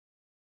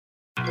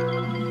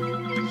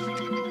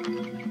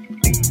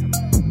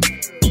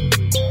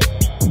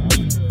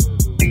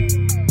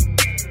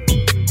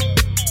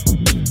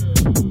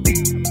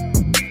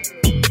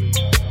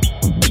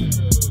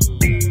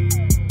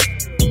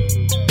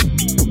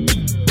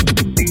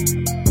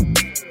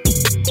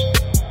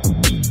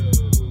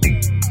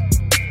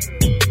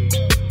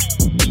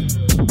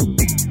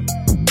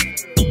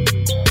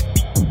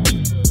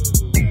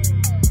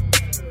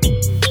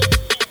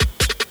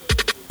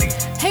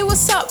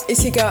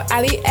It's your girl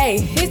Ali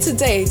A here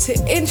today to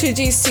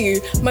introduce to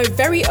you my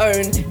very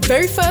own,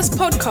 very first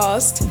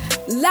podcast,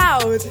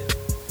 Loud.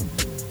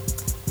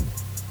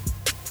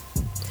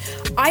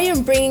 I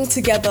am bringing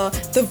together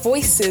the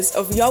voices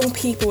of young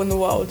people in the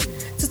world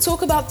to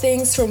talk about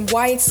things from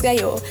wide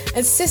scale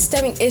and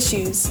systemic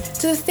issues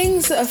to the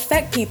things that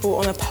affect people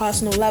on a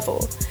personal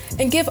level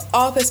and give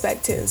our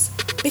perspectives.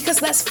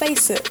 Because let's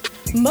face it,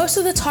 most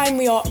of the time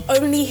we are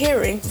only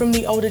hearing from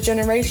the older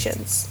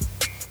generations.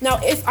 Now,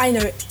 if I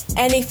know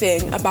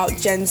anything about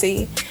Gen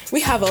Z,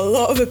 we have a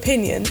lot of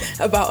opinion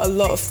about a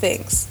lot of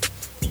things.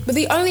 But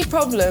the only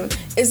problem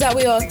is that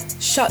we are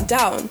shut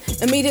down,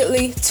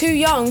 immediately too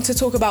young to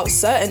talk about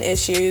certain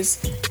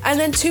issues, and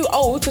then too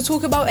old to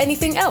talk about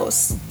anything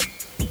else.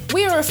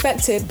 We are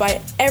affected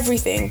by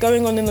everything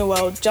going on in the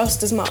world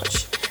just as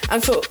much.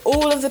 And for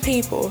all of the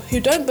people who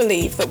don't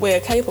believe that we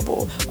are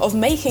capable of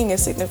making a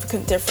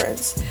significant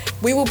difference,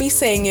 we will be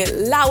saying it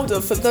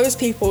louder for those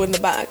people in the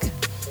back.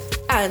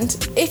 And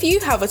if you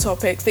have a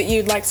topic that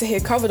you'd like to hear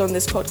covered on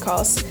this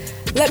podcast,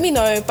 let me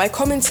know by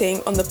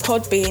commenting on the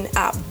Podbean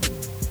app.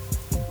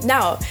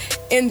 Now,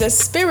 in the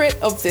spirit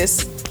of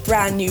this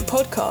brand new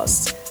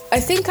podcast,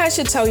 I think I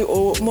should tell you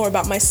all more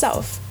about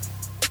myself.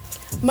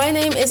 My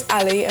name is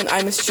Ali and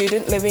I'm a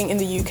student living in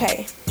the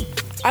UK.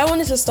 I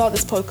wanted to start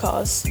this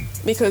podcast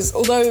because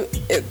although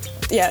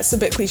it's a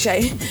bit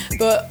cliche,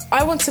 but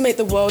I want to make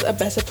the world a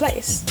better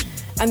place.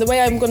 And the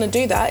way I'm going to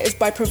do that is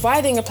by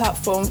providing a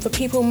platform for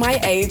people my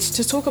age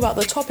to talk about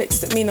the topics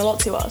that mean a lot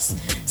to us,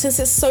 since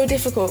it's so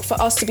difficult for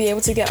us to be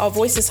able to get our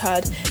voices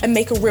heard and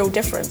make a real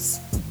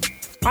difference.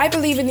 I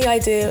believe in the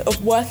idea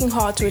of working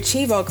hard to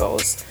achieve our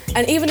goals,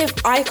 and even if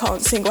I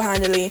can't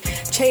single-handedly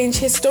change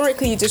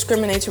historically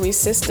discriminatory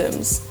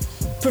systems,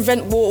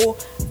 prevent war,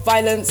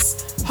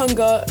 violence,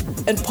 hunger,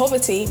 and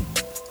poverty,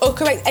 or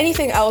correct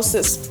anything else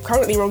that's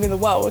currently wrong in the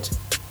world,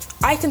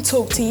 I can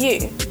talk to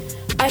you.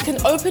 I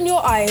can open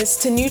your eyes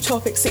to new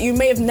topics that you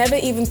may have never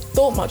even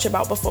thought much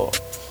about before.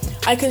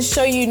 I can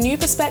show you new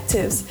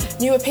perspectives,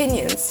 new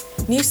opinions,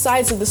 new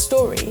sides of the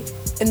story,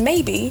 and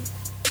maybe,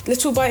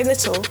 little by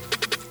little,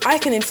 I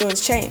can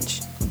influence change.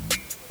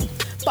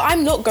 But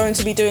I'm not going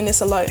to be doing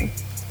this alone.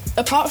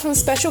 Apart from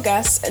special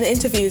guests and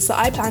interviews that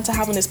I plan to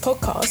have on this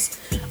podcast,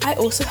 I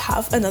also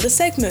have another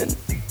segment.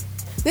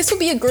 This will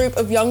be a group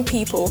of young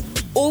people,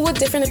 all with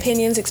different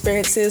opinions,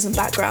 experiences, and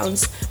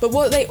backgrounds, but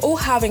what they all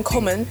have in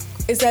common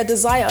is their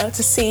desire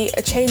to see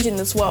a change in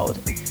this world.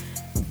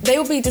 They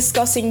will be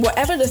discussing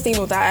whatever the theme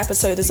of that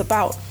episode is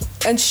about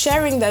and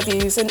sharing their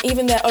views and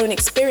even their own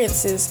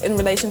experiences in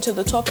relation to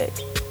the topic.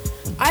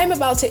 I am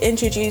about to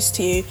introduce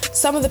to you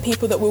some of the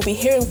people that we'll be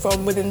hearing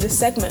from within this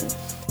segment,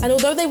 and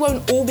although they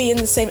won't all be in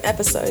the same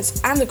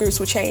episodes and the groups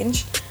will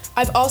change,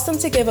 I've asked them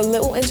to give a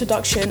little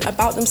introduction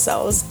about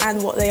themselves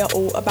and what they are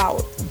all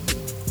about.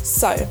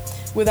 So,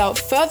 without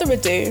further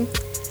ado,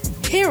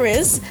 here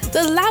is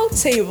the Loud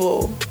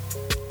Table.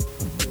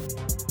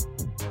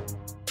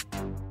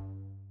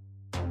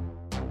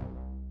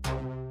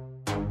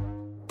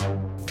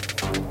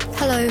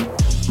 Hello,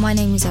 my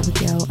name is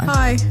Abigail.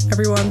 Hi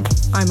everyone,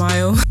 I'm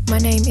Isle. My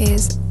name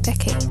is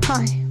Becky.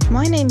 Hi,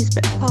 my name is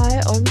Beth.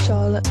 Hi, I'm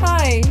Charlotte.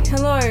 Hi,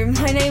 hello,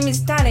 my name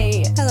is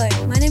Danny.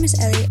 Hello, my name is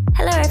Ellie.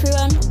 Hello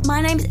everyone,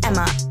 my name's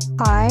Emma.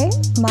 Hi,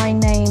 my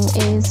name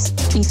is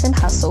Ethan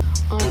Hassel.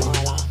 I'm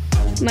Isla.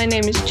 My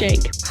name is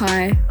Jake.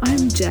 Hi,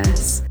 I'm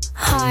Jess.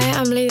 Hi,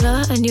 I'm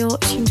Leila and you're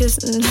watching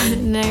Just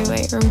No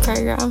Weight Room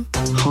Programme.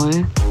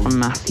 Hi, I'm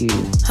Matthew.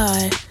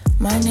 Hi,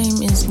 my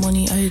name is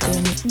Moni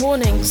Ogun.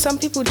 Warning, some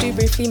people do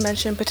briefly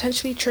mention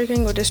potentially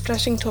triggering or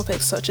distressing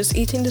topics such as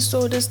eating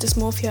disorders,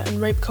 dysmorphia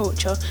and rape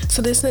culture,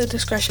 so listener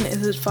discretion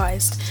is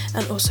advised.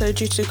 And also,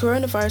 due to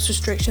coronavirus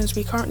restrictions,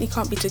 we currently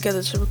can't be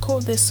together to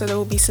record this, so there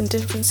will be some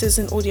differences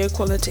in audio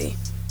quality.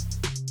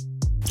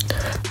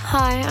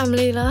 Hi, I'm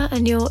Leila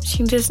and you're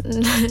watching Just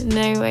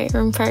No Weight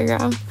Room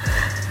Programme.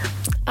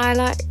 I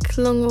like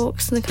long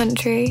walks in the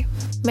country,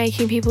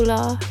 making people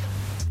laugh.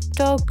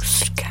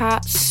 Dogs,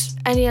 cats,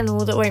 any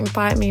animal that won't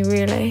bite me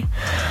really.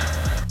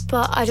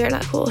 But I don't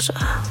like water.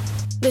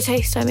 The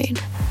taste, I mean.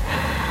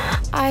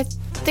 I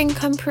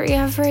think I'm pretty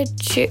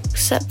average,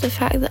 except the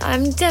fact that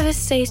I'm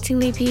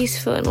devastatingly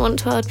beautiful and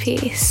want world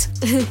peace.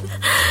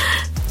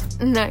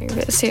 No,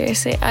 but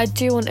seriously, I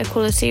do want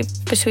equality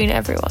between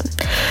everyone.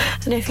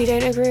 And if you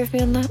don't agree with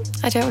me on that,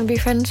 I don't want to be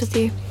friends with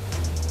you.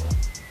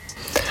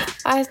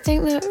 I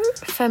think that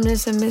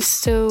feminism is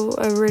still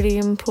a really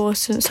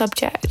important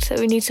subject that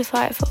we need to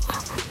fight for.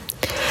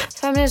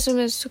 Feminism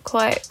is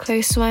quite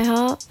close to my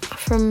heart.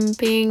 from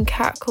being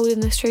catcalled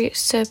in the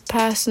streets to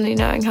personally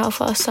knowing how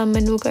far some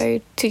men will go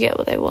to get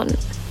what they want.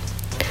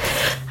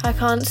 I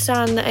can't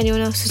stand that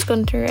anyone else has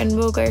gone through and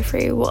will go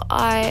through what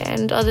I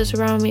and others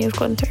around me have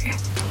gone through.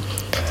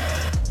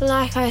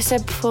 Like I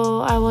said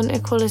before, I want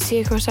equality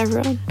across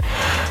everyone.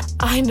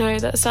 I know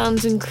that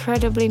sounds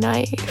incredibly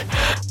naive,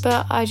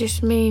 but I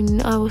just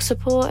mean I will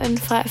support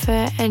and fight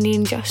for any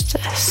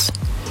injustice.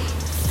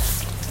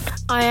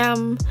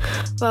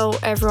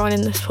 Everyone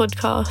in this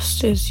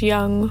podcast is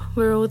young.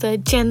 We're all the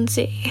Gen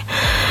Z.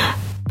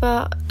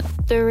 But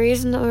the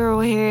reason that we're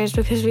all here is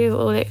because we've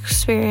all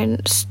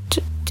experienced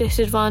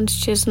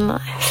disadvantages in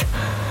life.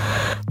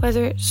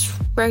 Whether it's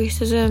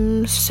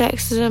racism,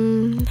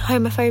 sexism,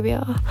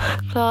 homophobia,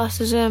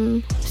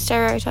 classism,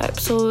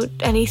 stereotypes, or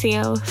anything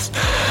else,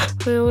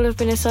 we all have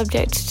been a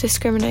subject to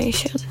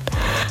discrimination.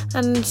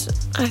 And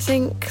I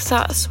think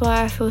that's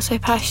why I feel so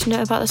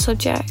passionate about the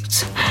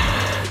subject.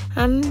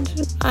 And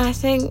I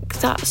think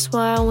that's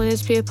why I wanted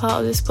to be a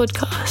part of this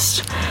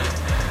podcast.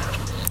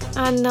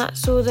 And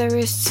that's all there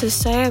is to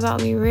say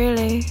about me,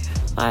 really.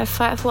 I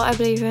fight for what I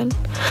believe in,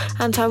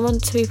 and I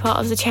want to be part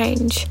of the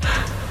change.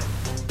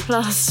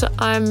 Plus,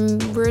 I'm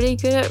really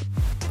good at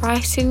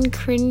writing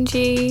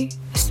cringy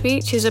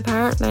speeches,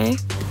 apparently.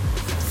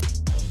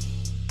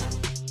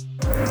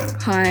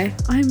 Hi,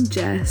 I'm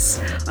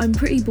Jess. I'm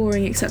pretty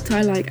boring, except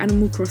I like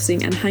Animal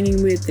Crossing and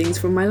hanging weird things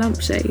from my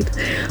lampshade.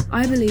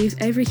 I believe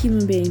every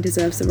human being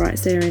deserves the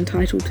rights they are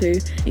entitled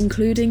to,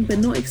 including but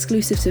not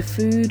exclusive to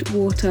food,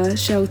 water,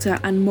 shelter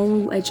and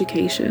moral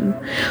education.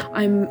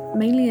 I'm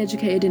mainly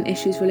educated in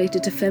issues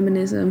related to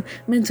feminism,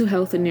 mental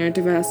health and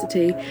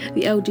neurodiversity,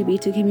 the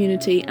LGBT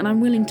community, and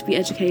I'm willing to be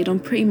educated on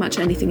pretty much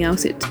anything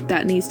else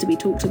that needs to be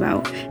talked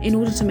about in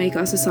order to make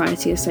our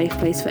society a safe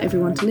place for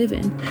everyone to live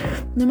in.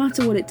 No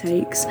matter what it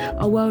takes,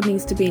 our world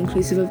needs to be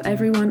inclusive of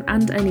everyone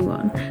and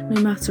anyone,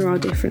 no matter our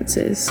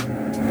differences.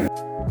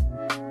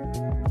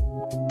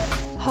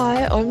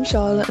 Hi, I'm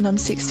Charlotte and I'm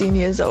 16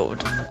 years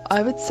old.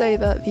 I would say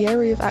that the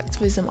area of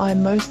activism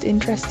I'm most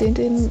interested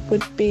in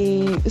would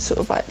be sort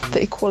of like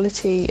the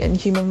equality and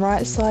human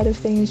rights side of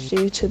things,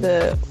 due to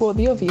the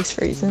obvious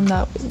reason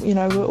that,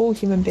 we're all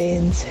human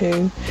beings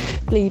who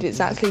bleed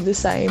exactly the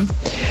same.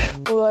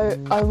 Although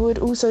I would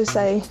also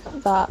say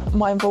that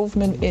my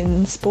involvement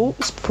in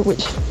sports,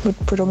 which would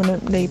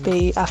predominantly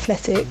be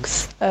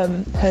athletics,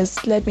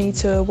 has led me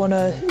to want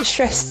to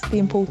stress the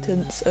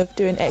importance of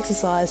doing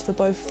exercise for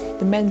both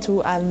the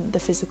mental and the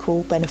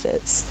physical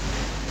benefits.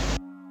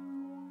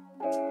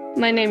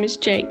 My name is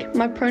Jake.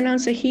 My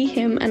pronouns are he,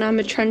 him, and I'm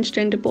a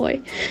transgender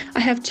boy. I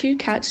have 2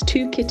 cats,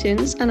 2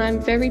 kittens, and I'm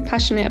very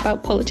passionate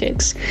about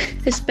politics,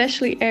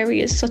 especially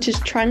areas such as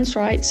trans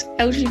rights,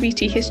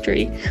 LGBT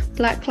history,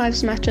 Black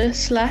Lives Matter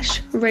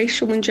 /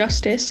 racial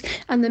injustice,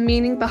 and the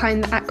meaning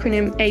behind the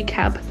acronym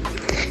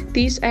ACAB.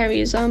 These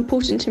areas are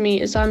important to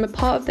me as I'm a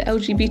part of the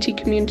LGBT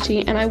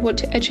community and I want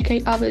to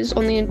educate others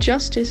on the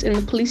injustice in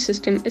the police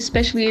system,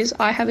 especially as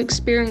I have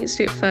experienced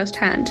it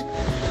firsthand.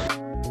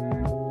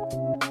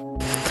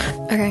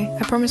 Okay,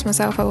 I promised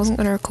myself I wasn't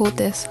going to record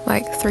this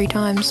like 3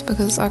 times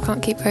because I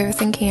can't keep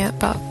overthinking it,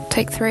 but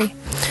take 3.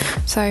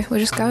 So we're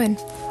just going.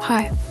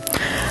 Hi,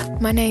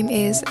 my name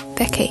is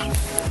Becky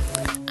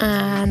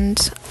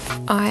and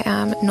I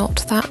am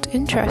not that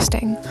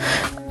interesting.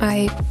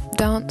 I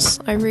dance,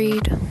 I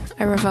read,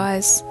 I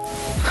revise.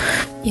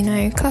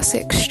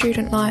 Classic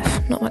student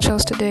life, not much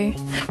else to do,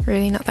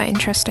 really not that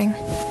interesting.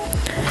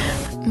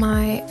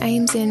 My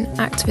aims in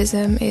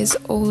activism is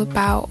all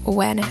about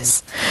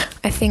awareness.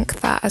 I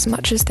think that as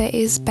much as there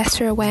is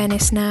better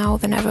awareness now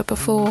than ever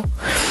before,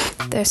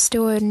 there's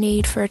still a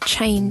need for a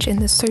change in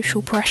the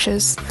social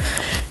pressures.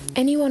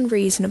 Anyone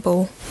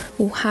reasonable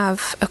will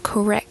have a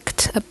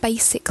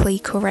basically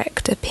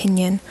correct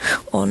opinion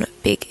on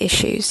big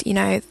issues.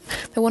 They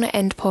want to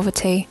end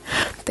poverty.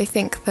 They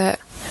think that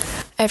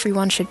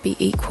everyone should be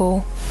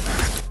equal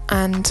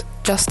and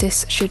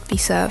justice should be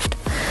served.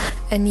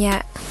 And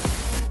yet,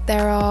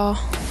 there are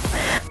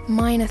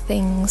minor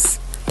things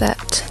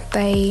that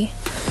they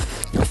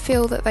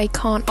feel that they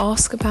can't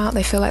ask about,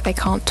 they feel like they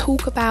can't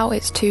talk about,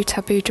 it's too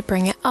taboo to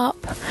bring it up.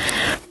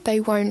 They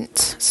won't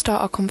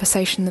start a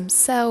conversation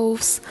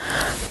themselves,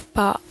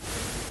 but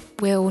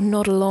will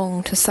nod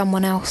along to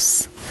someone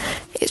else.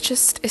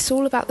 It's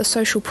all about the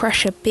social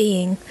pressure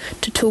being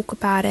to talk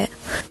about it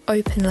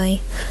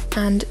openly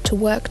and to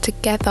work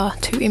together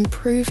to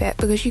improve it,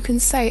 because you can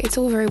say, it's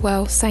all very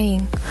well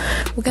saying,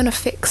 we're going to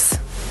fix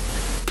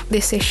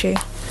this issue,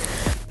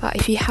 but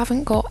if you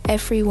haven't got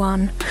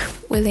everyone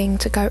willing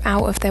to go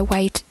out of their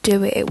way to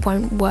do it, it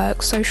won't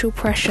work. Social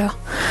pressure,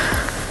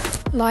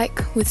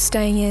 like with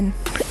staying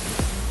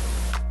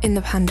in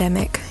the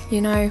pandemic,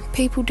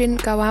 people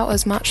didn't go out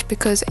as much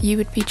because you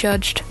would be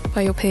judged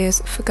by your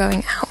peers for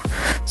going out,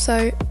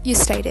 so you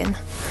stayed in.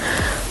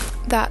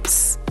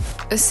 That's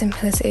as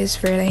simple as it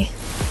is, really.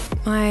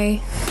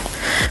 My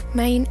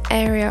main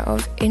area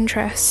of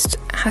interest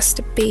has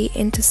to be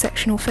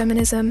intersectional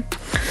feminism,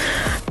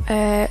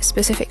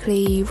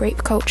 specifically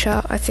rape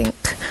culture. I think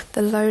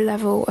the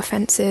low-level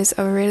offences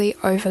are really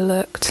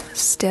overlooked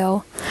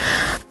still,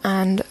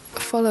 And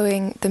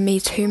following the Me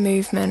Too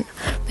movement,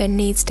 there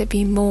needs to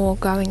be more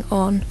going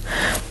on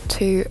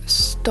to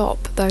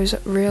stop those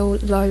real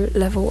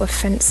low-level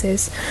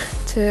offences,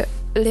 to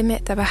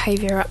limit the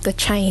behaviour up the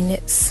chain.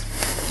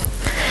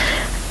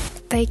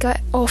 They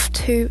get off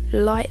too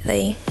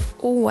lightly,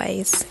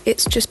 always.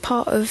 It's just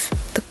part of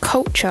the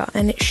culture,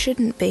 and it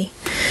shouldn't be.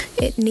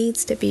 It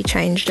needs to be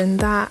changed, and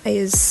that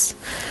is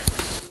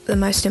the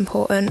most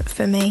important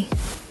for me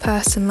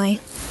personally.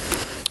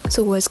 It's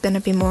always going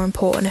to be more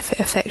important if it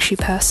affects you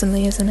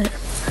personally, isn't it?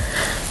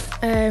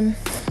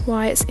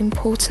 Why it's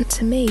important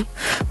to me?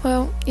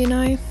 Well,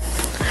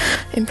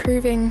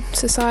 improving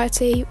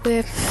society,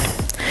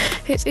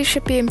 it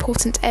should be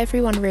important to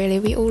everyone, really.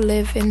 We all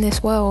live in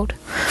this world,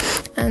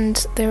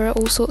 and there are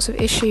all sorts of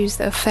issues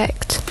that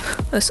affect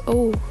us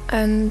all,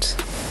 and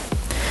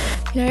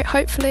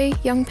hopefully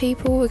young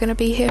people, we're going to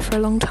be here for a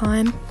long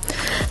time,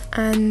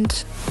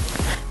 and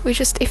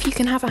if you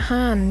can have a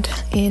hand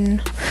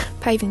in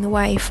paving the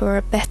way for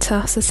a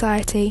better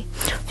society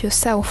for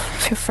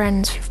yourself, for your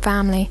friends, for your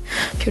family,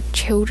 for your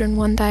children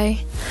one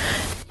day,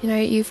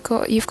 you've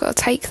got to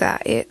take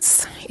that.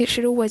 It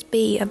should always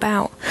be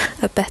about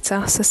a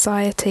better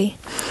society.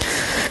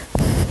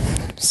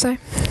 So,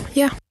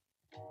 yeah.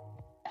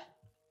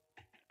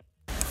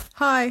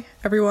 Hi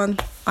everyone,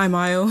 I'm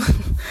Ayo.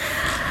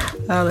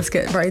 Let's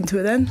get right into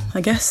it then, I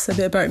guess. A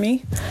bit about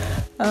me.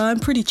 I'm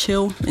pretty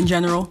chill in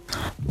general,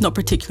 not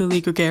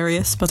particularly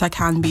gregarious, but I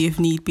can be if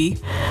need be.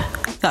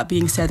 That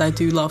being said, I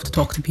do love to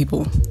talk to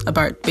people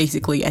about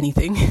basically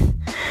anything.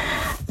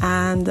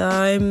 And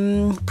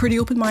I'm pretty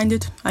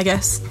open-minded, I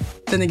guess.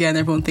 Then again,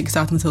 everyone thinks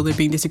that until they're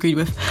being disagreed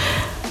with.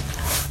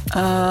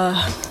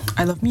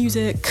 I love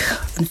music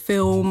and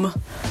film.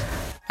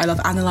 I love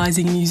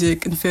analysing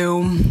music and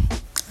film.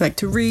 I like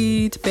to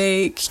read,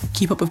 bake,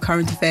 keep up with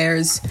current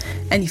affairs,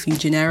 anything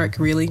generic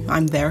really,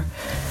 I'm there.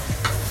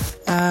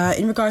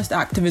 In regards to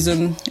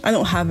activism, I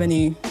don't have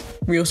any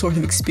real sort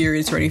of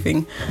experience or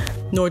anything,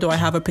 nor do I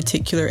have a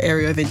particular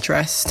area of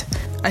interest.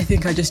 I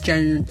think I just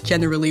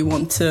generally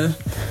want to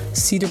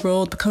see the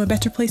world become a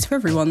better place for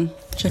everyone,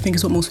 which I think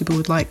is what most people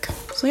would like.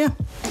 So yeah,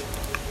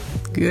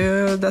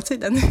 good, that's it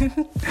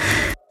then.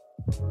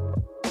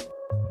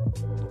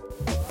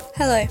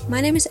 Hello, my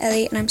name is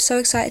Ellie and I'm so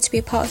excited to be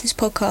a part of this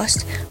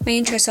podcast. My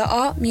interests are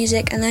art,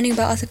 music and learning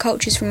about other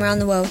cultures from around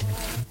the world.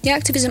 The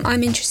activism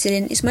I'm interested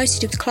in is mostly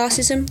to do with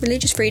classism,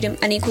 religious freedom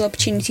and equal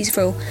opportunities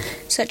for all,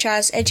 such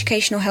as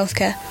education or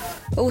healthcare,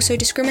 but also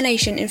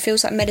discrimination in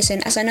fields like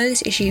medicine, as I know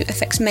this issue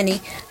affects many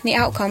and the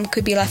outcome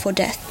could be life or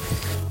death.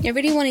 I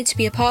really wanted to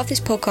be a part of this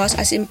podcast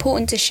as it's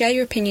important to share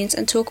your opinions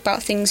and talk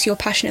about things you're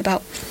passionate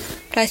about,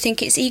 but I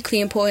think it's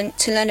equally important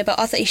to learn about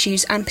other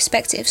issues and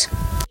perspectives.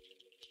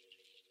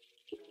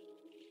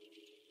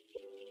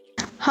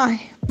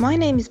 Hi, my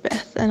name is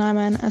Beth and I'm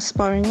an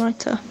aspiring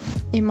writer.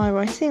 In my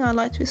writing, I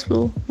like to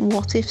explore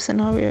what-if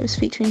scenarios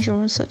featuring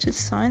genres such as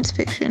science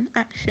fiction,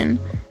 action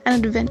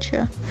and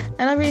adventure,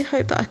 and I really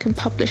hope that I can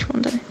publish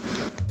one day.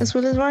 As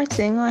well as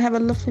writing, I have a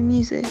love for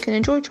music and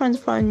enjoy trying to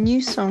find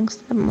new songs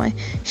to have on my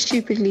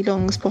stupidly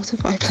long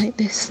Spotify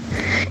playlist.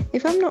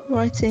 If I'm not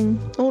writing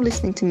or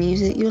listening to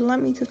music, you're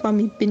likely to find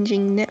me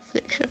binging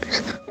Netflix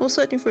shows or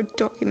searching for a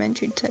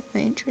documentary to take my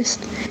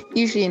interest,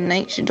 usually a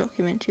nature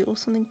documentary or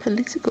something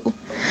political.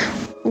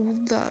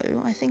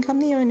 Although I think I'm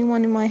the only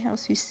one in my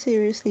house who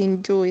seriously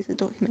enjoys a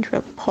documentary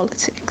about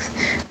politics,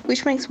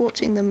 which makes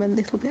watching them a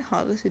little bit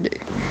harder to do.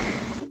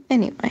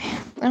 Anyway,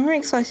 I'm very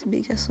excited to be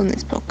a guest on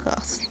this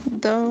podcast,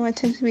 though I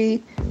tend to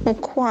be more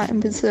quiet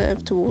and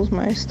reserved towards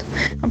most.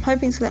 I'm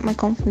hoping to let my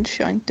confidence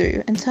shine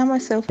through and turn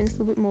myself into a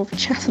little bit more of a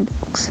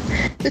chatterbox.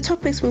 The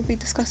topics we'll be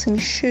discussing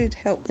should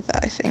help with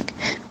that, I think,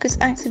 because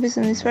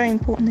activism is very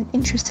important and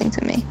interesting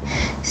to me,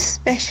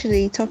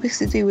 especially topics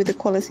to do with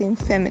equality and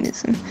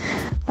feminism.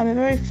 I'm a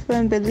very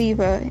firm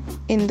believer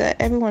in that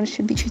everyone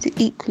should be treated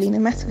equally no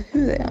matter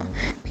who they are.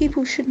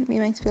 People shouldn't be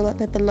made to feel like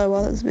they're below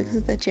others because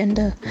of their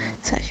gender,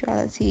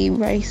 sexuality,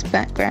 race,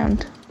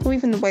 background, or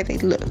even the way they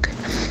look.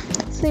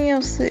 Something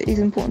else that is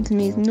important to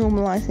me is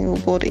normalising all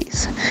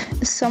bodies.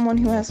 As someone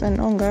who has an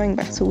ongoing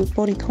battle with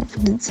body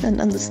confidence and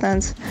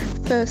understands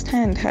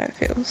firsthand how it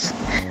feels,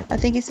 I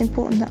think it's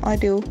important that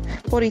ideal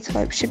body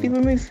types should be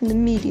removed from the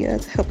media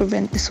to help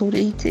prevent disordered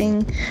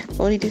eating,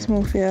 body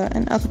dysmorphia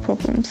and other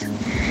problems.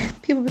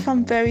 People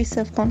become very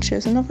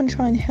self-conscious and often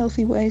try in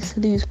healthy ways to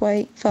lose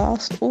weight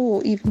fast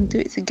or even do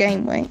it to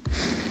gain weight.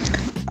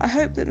 I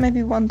hope that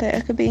maybe one day I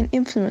could be an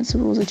influencer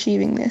towards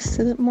achieving this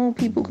so that more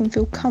people can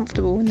feel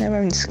comfortable in their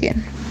own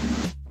skin.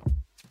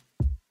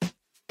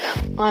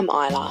 I'm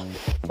Isla.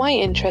 My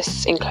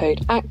interests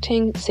include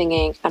acting,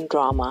 singing and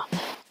drama.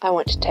 I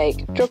want to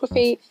take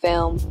geography,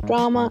 film,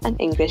 drama and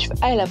English for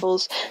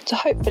A-levels to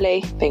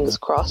hopefully, fingers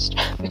crossed,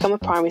 become a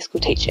primary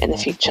school teacher in the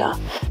future.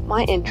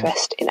 My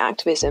interest in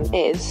activism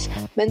is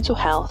mental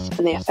health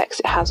and the effects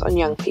it has on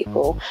young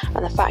people,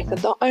 and the fact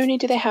that not only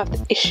do they have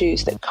the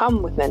issues that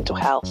come with mental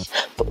health,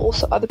 but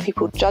also other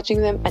people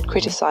judging them and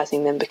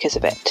criticising them because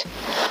of it.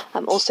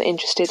 I'm also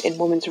interested in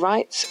women's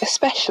rights,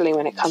 especially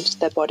when it comes to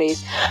their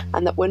bodies,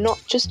 and that we're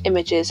not just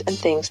images and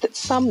things that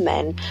some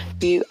men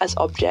view as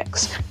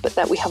objects, but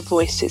that we have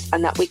voices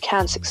and that we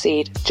can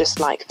succeed just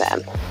like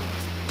them.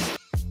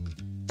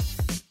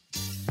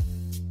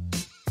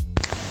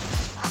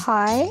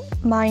 Hi,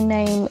 my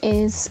name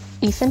is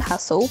Ethan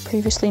Hassel,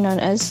 previously known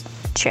as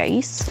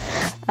Jace.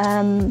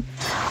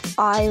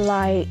 I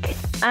like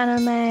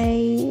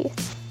anime,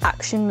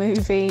 action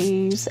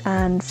movies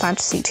and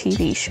fantasy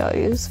TV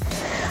shows.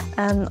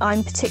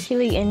 I'm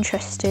particularly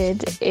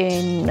interested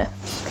in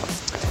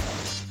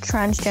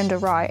transgender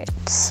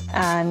rights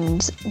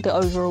and the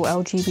overall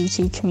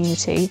LGBT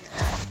community.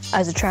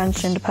 As a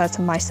transgender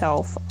person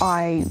myself,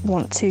 I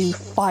want to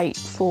fight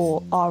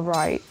for our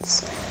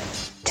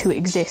rights to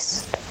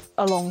exist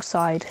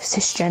alongside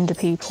cisgender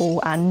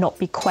people and not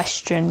be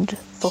questioned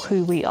for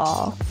who we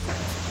are.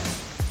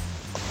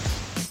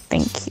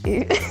 Thank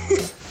you.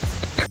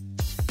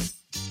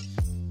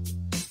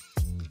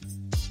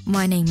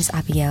 My name is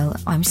Abiel.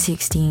 I'm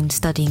 16,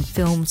 studying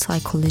film,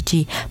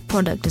 psychology,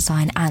 product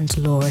design and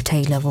law at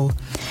A-level.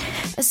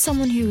 As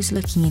someone who is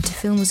looking into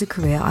film as a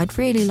career, I'd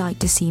really like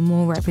to see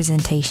more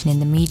representation in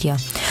the media.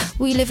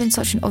 We live in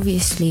such an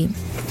obviously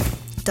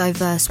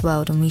diverse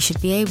world and we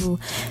should be able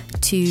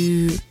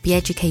to be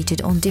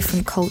educated on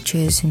different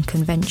cultures and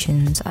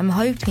conventions. I'm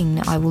hoping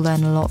that I will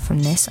learn a lot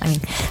from this. I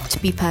mean, to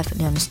be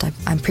perfectly honest,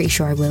 I'm pretty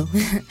sure I will.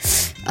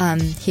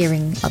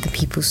 Hearing other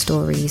people's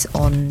stories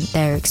on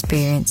their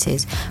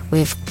experiences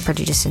with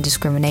prejudice and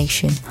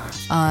discrimination,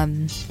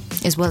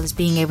 as well as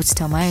being able to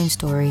tell my own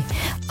story.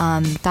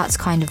 That's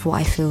kind of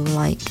what I feel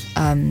like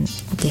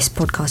this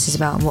podcast is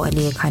about, and what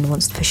Aaliyah kind of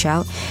wants to push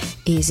out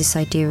is this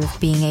idea of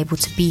being able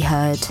to be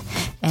heard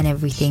and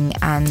everything,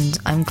 and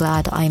I'm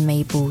glad I'm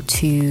able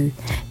to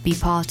be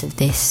part of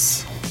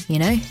this, you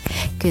know,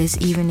 because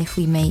even if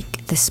we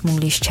make the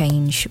smallest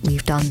change,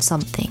 we've done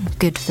something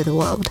good for the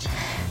world,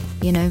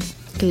 you know,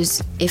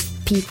 because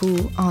if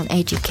people aren't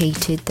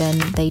educated, then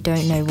they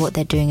don't know what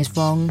they're doing is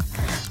wrong,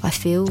 I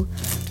feel.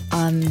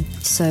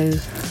 So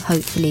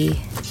hopefully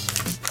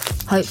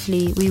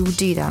we will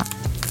do that,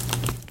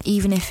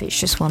 even if it's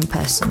just one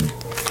person.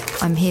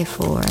 I'm here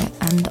for it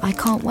and I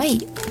can't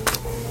wait.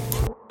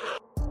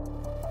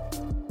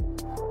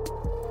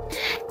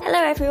 Hello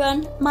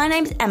everyone, my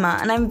name's Emma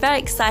and I'm very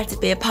excited to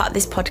be a part of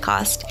this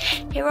podcast.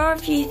 Here are a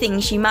few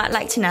things you might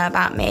like to know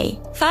about me.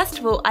 First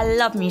of all, I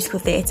love musical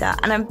theatre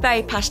and I'm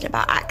very passionate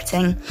about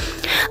acting.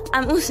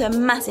 I'm also a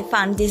massive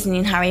fan of Disney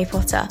and Harry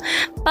Potter,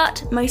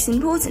 but most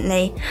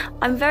importantly,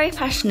 I'm very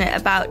passionate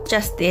about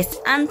justice,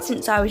 and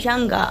since I was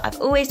younger, I've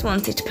always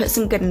wanted to put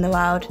some good in the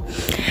world.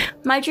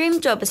 My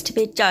dream job is to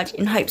be a judge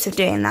in hopes of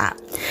doing that.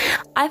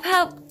 I've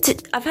helped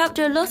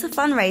do a lot of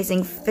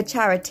fundraising for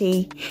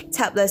charity to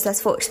help those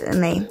less fortunate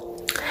than me.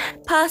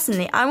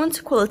 Personally, I want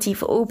equality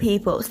for all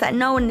people so that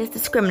no one is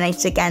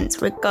discriminated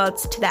against with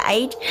regards to their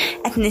age,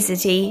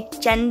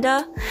 ethnicity,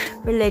 gender,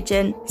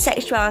 religion,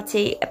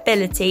 sexuality,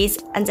 abilities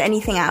and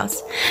anything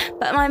else.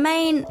 But my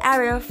main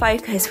area of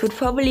focus would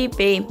probably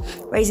be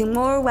raising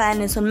more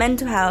awareness on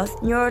mental health,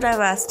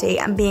 neurodiversity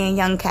and being a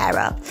young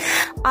carer.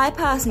 I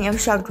personally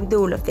have struggled with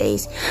all of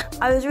these.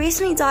 I was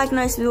recently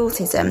diagnosed with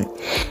autism,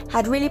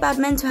 had really bad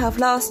mental health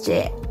last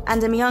year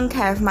and am a young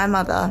carer for my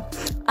mother.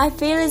 I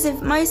feel as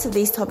if most of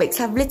these topics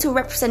have little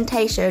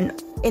representation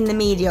in the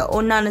media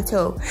or none at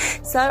all,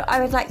 so I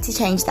would like to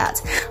change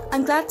that.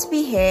 I'm glad to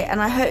be here and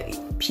I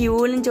hope you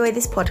all enjoy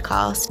this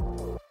podcast.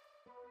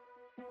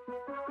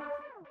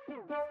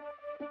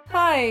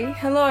 Hi,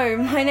 hello,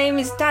 my name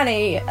is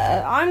Danny.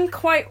 I'm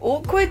quite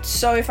awkward,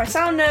 so if I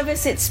sound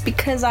nervous it's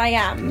because I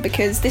am,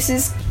 because this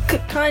is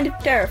kind of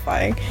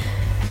terrifying.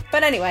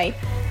 But anyway,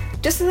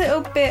 just a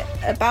little bit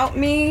about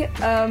me.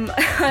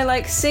 I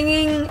like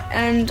singing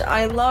and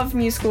I love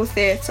musical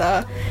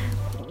theatre,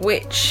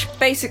 which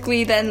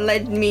basically then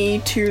led me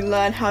to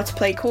learn how to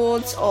play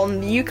chords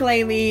on the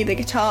ukulele, the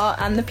guitar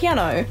and the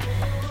piano,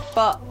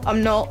 but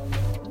I'm not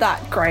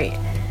that great.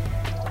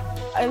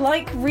 I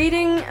like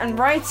reading and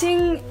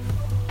writing,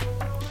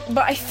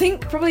 but I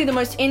think probably the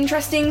most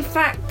interesting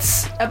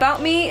facts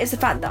about me is the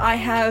fact that I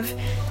have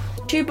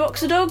 2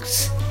 boxer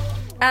dogs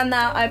and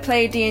that I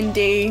play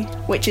D&D,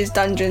 which is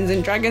Dungeons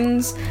and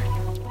Dragons,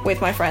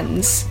 with my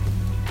friends.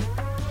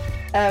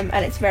 And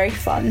it's very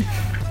fun.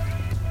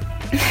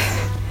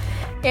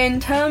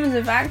 In terms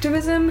of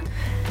activism,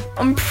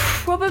 I'm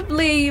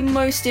probably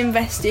most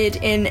invested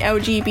in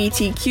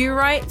LGBTQ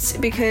rights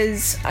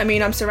because, I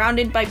mean, I'm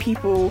surrounded by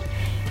people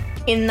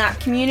in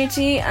that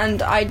community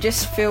and I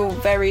just feel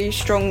very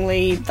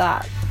strongly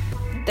that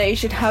they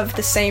should have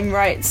the same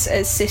rights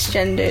as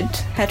cisgendered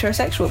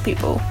heterosexual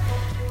people.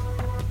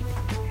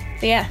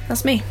 So yeah,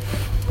 that's me.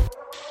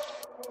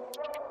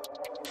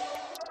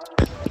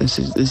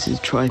 This is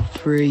try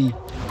 3.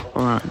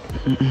 Alright.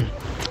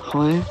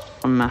 Hi,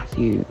 I'm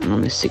Matthew, and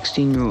I'm a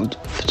 16-year-old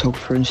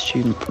photographer and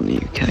student from the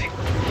UK.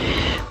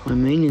 My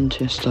main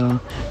interests are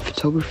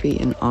photography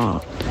and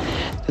art,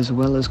 as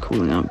well as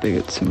calling out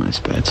bigots in my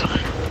spare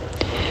time.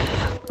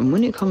 And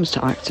when it comes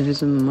to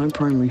activism, my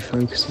primary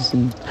focus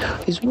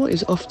is what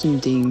is often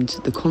deemed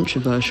the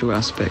controversial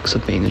aspects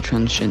of being a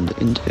transgender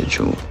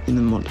individual in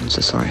the modern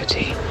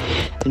society,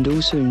 and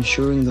also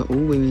ensuring that all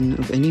women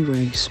of any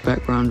race,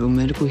 background or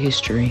medical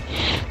history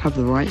have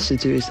the rights to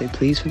do as they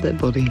please with their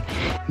body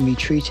and be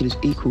treated as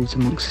equals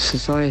amongst a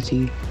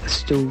society that's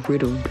still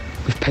riddled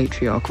with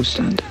patriarchal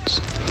standards.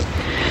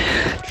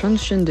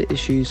 Transgender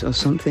issues are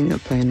something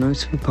that play a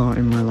notable part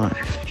in my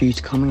life due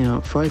to coming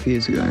out 5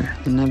 years ago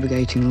and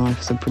navigating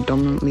life as a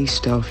predominantly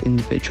stealth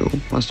individual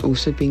whilst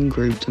also being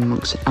grouped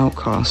amongst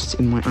outcasts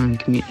in my own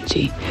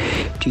community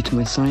due to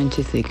my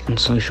scientific and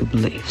social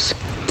beliefs.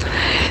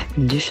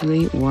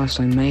 Additionally,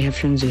 whilst I may have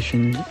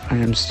transitioned, I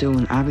am still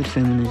an avid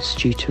feminist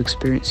due to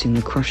experiencing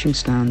the crushing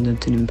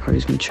standards and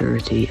imposed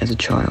maturity as a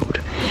child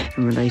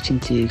and relating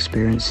to the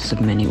experiences of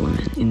many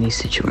women in these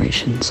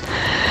situations.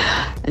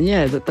 And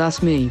yeah,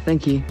 that's me.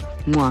 Thank you.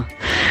 Mwah.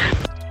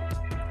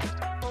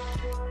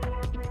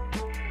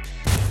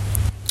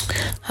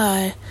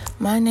 Hi,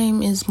 my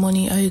name is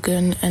Moni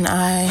Ogun, and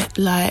I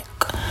like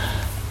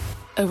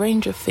a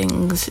range of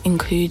things,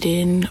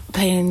 including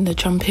playing the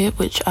trumpet,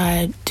 which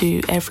I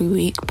do every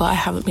week, but I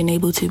haven't been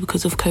able to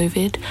because of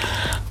COVID.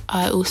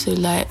 I also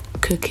like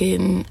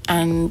cooking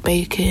and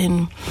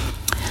baking.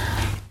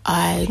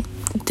 I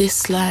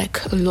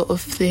dislike a lot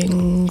of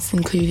things,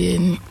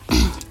 including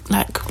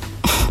like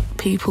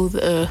people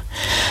that are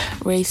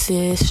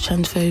racist,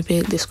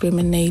 transphobic,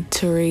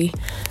 discriminatory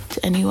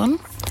to anyone.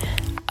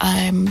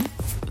 I'm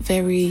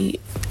very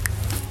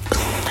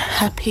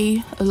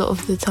happy a lot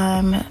of the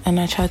time,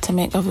 and I try to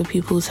make other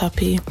people's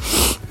happy,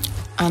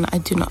 and I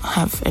do not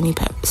have any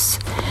pets.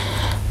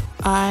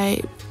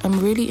 I am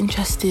really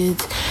interested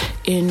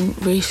in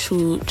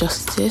racial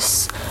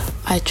justice.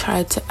 I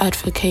try to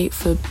advocate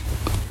for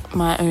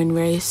my own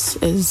race,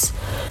 as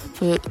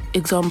for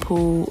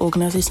example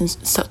organisations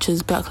such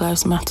as Black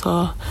Lives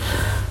Matter.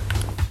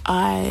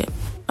 I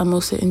am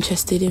also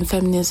interested in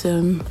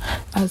feminism,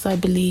 as I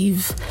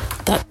believe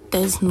that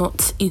there's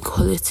not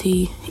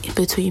equality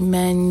between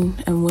men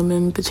and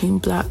women, between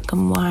black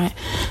and white,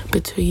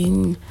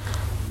 between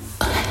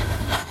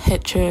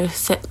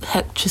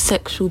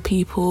heterosexual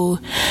people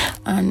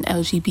and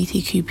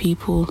LGBTQ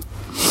people.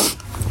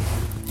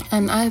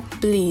 And I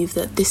believe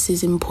that this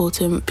is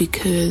important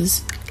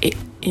because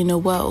in a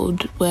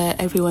world where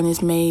everyone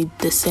is made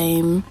the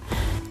same,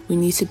 we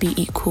need to be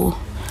equal.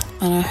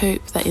 And I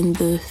hope that in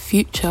the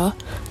future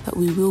that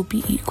we will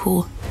be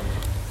equal.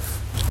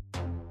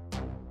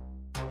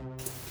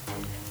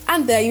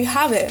 And there you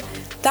have it.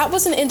 That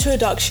was an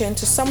introduction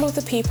to some of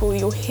the people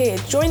you'll hear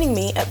joining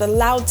me at the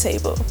Loud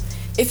Table.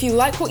 If you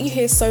like what you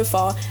hear so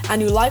far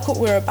and you like what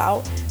we're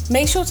about,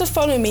 make sure to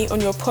follow me on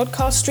your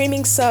podcast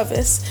streaming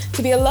service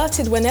to be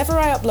alerted whenever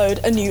I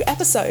upload a new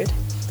episode.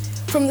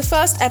 From the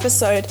first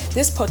episode,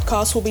 this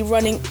podcast will be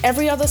running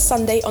every other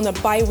Sunday on a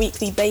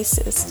bi-weekly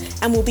basis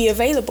and will be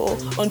available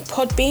on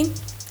Podbean,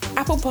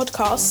 Apple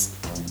Podcasts,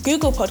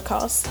 Google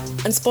Podcasts,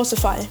 and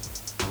Spotify.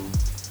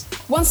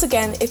 Once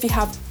again, if you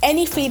have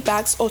any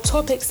feedbacks or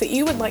topics that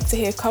you would like to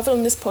hear covered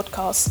on this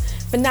podcast,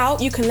 for now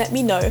you can let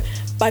me know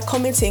by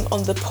commenting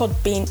on the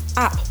Podbean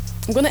app.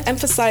 I'm going to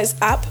emphasize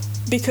app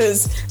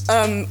because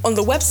on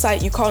the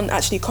website you can't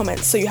actually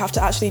comment, so you have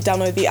to actually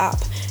download the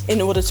app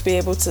in order to be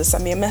able to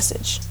send me a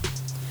message.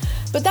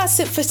 But that's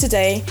it for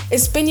today.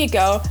 It's been your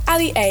girl,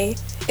 Ali A.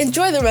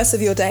 Enjoy the rest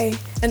of your day,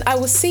 and I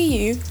will see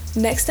you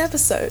next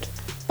episode.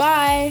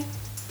 Bye!